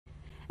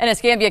An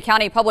Escambia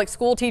County public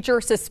school teacher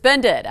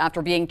suspended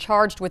after being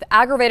charged with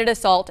aggravated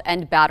assault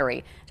and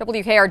battery.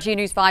 WKRG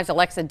News 5's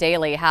Alexa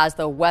Daly has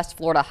the West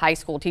Florida high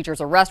school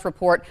teacher's arrest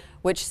report,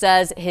 which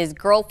says his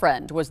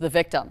girlfriend was the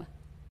victim.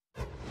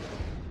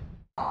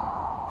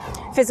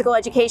 Physical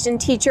education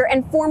teacher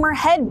and former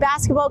head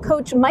basketball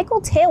coach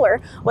Michael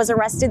Taylor was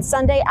arrested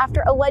Sunday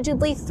after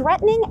allegedly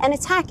threatening and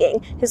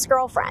attacking his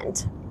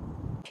girlfriend.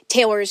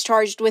 Taylor is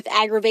charged with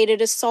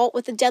aggravated assault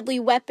with a deadly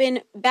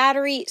weapon,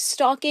 battery,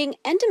 stalking,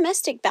 and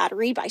domestic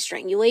battery by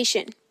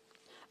strangulation.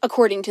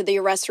 According to the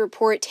arrest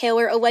report,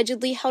 Taylor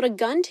allegedly held a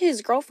gun to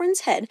his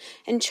girlfriend's head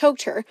and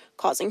choked her,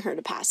 causing her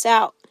to pass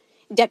out.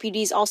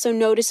 Deputies also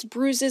noticed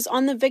bruises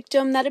on the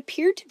victim that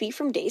appeared to be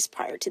from days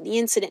prior to the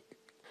incident.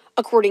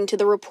 According to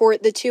the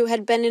report, the two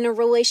had been in a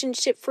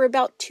relationship for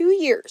about 2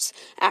 years.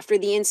 After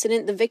the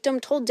incident, the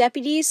victim told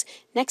deputies,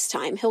 "Next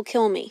time, he'll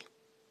kill me."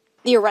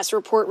 The arrest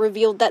report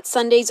revealed that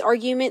Sunday's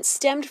argument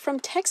stemmed from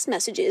text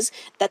messages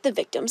that the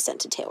victim sent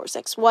to Taylor's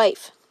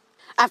ex-wife.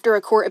 After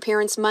a court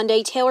appearance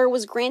Monday, Taylor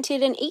was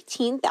granted an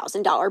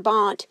 $18,000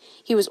 bond.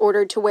 He was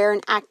ordered to wear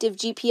an active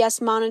GPS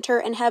monitor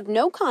and have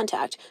no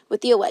contact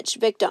with the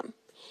alleged victim.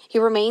 He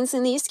remains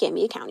in the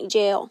Escambia County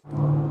Jail.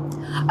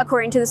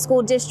 According to the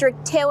school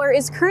district, Taylor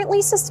is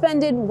currently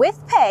suspended with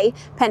pay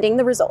pending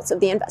the results of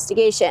the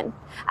investigation.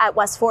 At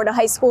West Florida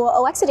High School,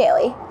 Alexa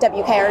Daly,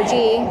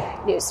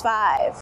 WKRG News 5.